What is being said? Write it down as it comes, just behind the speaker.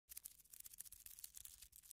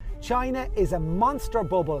China is a monster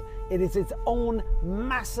bubble. It is its own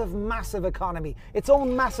massive, massive economy, its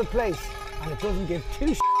own massive place, and it doesn't give two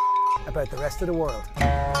shits about the rest of the world.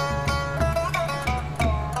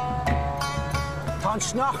 Tá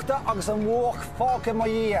sneachta agus an mhuach fáilte mo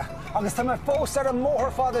dhia, agus tá fós ar an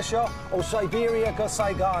móthar fada seo ó Siberia go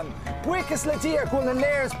Saigon. Buchas le dír gúil na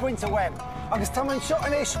léirs buinte wem, agus tá seo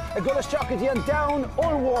inis a gula isteach a dtí an domhan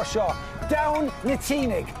ulmhór seo, domhan na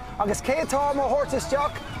tSín. Agus cé atá mo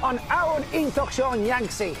thuirteach an abhainn iontach seo an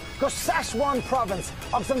Yangtze, go Saigon province,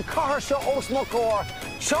 agus an cathair seo os mo cór,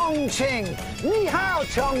 Chongqing. Ni hao,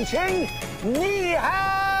 Chongqing! Ni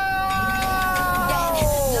hao!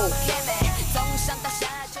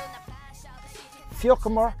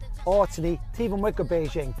 Fiochamar, Ortony, Tiva Mwika,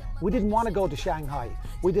 Beijing. We didn't want to go to Shanghai.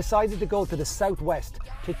 We decided to go to the southwest,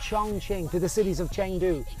 to Chongqing, to the cities of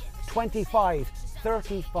Chengdu. 25,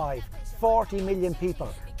 35, 40 million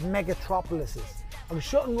people, megatropolises. Agus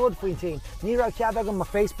seo an rud faoin tSín, ní raibh cead agam má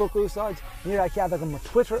Facebook úsáid, ní raibh cead agam má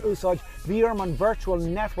Twitter úsáid, bhí an virtual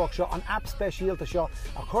network seo, an app speisialta seo,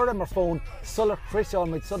 a chuir mar phone, sulla chrisáil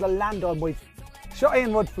muid, sulla landáil muid. Seo é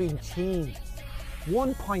an rud faoin tSín.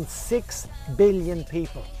 1.6 billion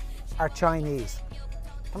people are Chinese.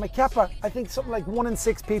 And my kappa, I think something like 1 in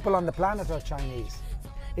 6 people on the planet are Chinese.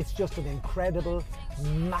 It's just an incredible,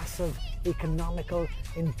 massive, economical,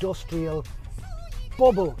 industrial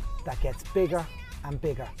bubble that gets bigger and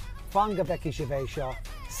bigger. Fangaveki Shivesha,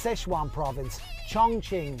 Sichuan province,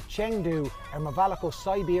 Chongqing, Chengdu, Mavalako,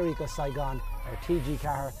 Siberia, Saigon, TG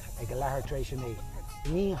Kahar, Galahar Treshani.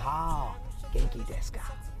 Ni hao, Genki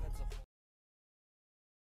Deska.